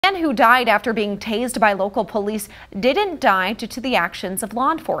man who died after being tased by local police didn't die due to the actions of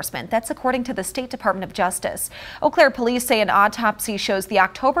law enforcement. That's according to the State Department of Justice. Eau Claire police say an autopsy shows the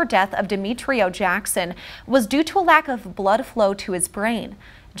October death of Demetrio Jackson was due to a lack of blood flow to his brain.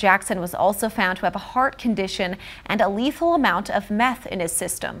 Jackson was also found to have a heart condition and a lethal amount of meth in his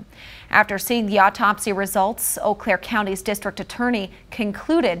system. After seeing the autopsy results, Eau Claire County's district attorney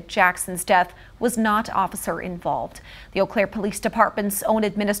concluded Jackson's death was not officer involved. The Eau Claire Police Department's own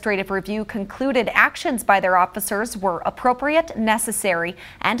administrative review concluded actions by their officers were appropriate, necessary,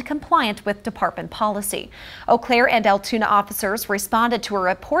 and compliant with department policy. Eau Claire and Altoona officers responded to a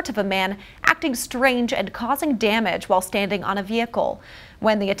report of a man acting strange and causing damage while standing on a vehicle.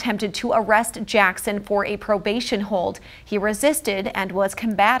 When they attempted to arrest Jackson for a probation hold, he resisted and was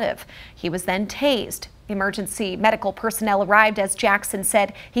combative. He was then tased. Emergency medical personnel arrived as Jackson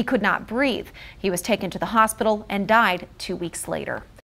said he could not breathe. He was taken to the hospital and died 2 weeks later.